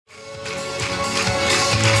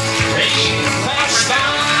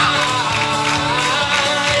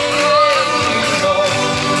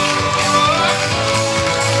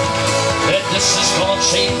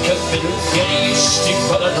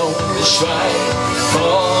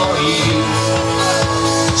for you.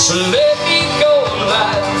 So let me go,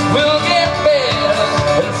 life will get better,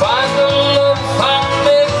 and find the love I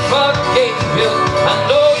never gave you. I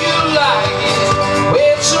know you like it,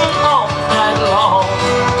 waiting all night long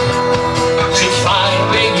to find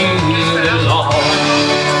where you belong.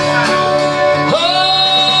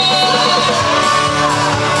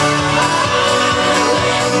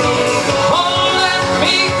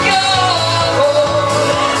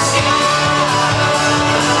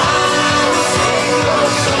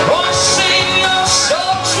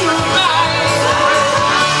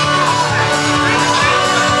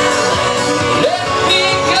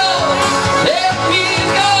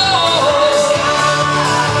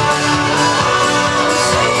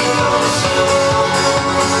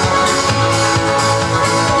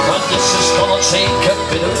 Take a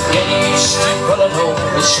bit of getting used to, but I know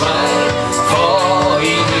it's right for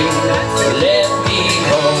you. Let me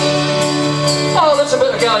go. Oh, that's a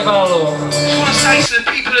bit of Galliballo. I just want to say to the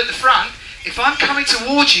people at the front, if I'm coming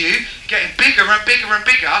towards you, getting bigger and bigger and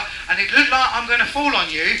bigger, and it looks like I'm going to fall on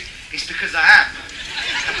you, it's because I am.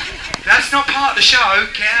 That's not part of the show.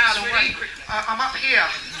 Get out of the way. I'm up here.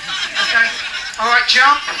 Okay. All right,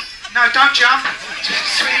 jump. No, don't jump.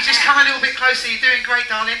 Sweetie, just come a little bit closer. You're doing great,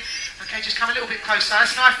 darling. Okay, just come a little bit closer.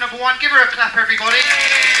 That's knife number one. Give her a clap, everybody.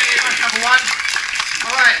 Knife number one.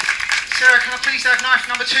 All right. Sarah, can I please have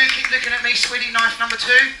knife number two? Keep looking at me, sweetie. Knife number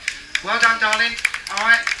two. Well done, darling. All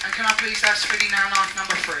right. And can I please have sweetie now, knife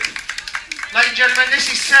number three? Ladies and gentlemen,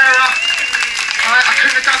 this is Sarah. I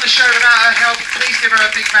couldn't have done the show without her help. Please give her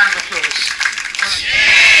a big round of applause.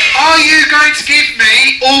 Are you going to give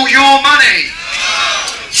me all your money?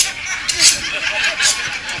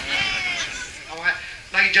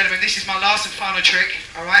 Ladies and gentlemen, this is my last and final trick,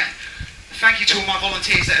 alright? Thank you to all my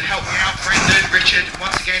volunteers that have helped me out. Brendan, Richard,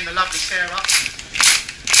 once again, the lovely Sarah.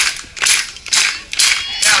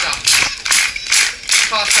 Louder.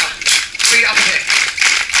 Faster. Speed up a bit.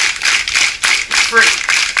 3,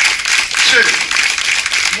 2,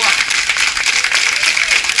 1.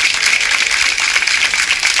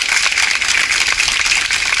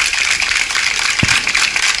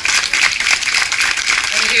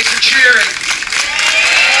 Let me hear some cheering.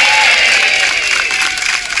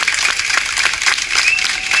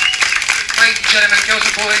 Gentlemen, girls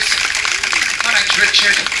and boys, my name's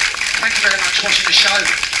Richard. Thank you very much for watching the show.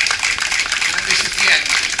 And this is the end.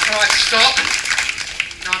 Alright, stop.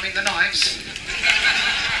 No, I mean the knives.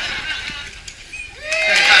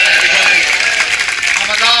 There you have it, everybody. I'm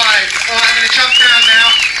alive. Alright, I'm going to jump down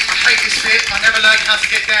now. I hate this bit. I never learned how to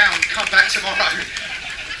get down. Come back tomorrow.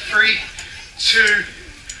 3, 2,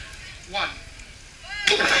 1.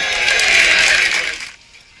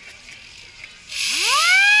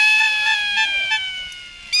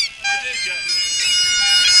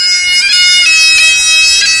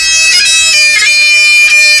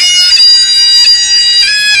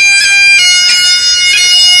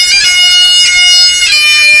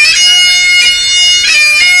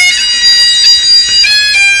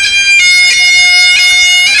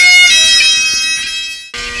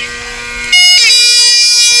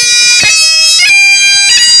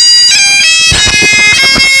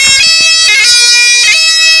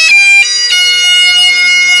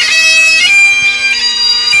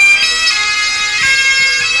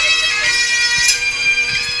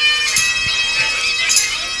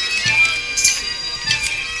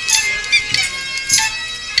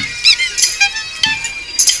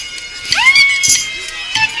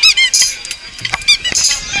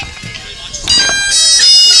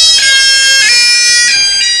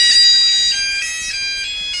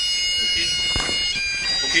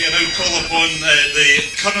 Okay, I now call upon the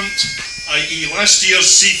current, i.e. last year's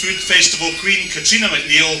Seafood Festival Queen, Katrina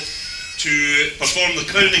McNeil, to perform the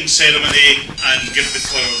crowning ceremony and give the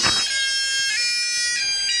flowers.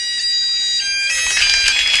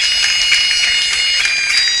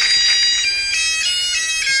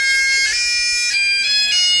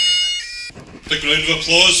 Big round of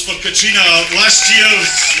applause for Katrina, last year's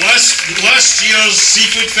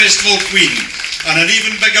Seafood Festival Queen. And an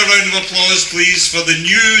even bigger round of applause, please, for the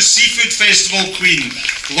new Seafood Festival Queen,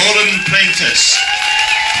 Lauren Prentice.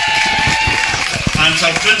 And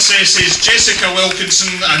her princesses, Jessica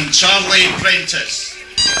Wilkinson and Charlie Prentice.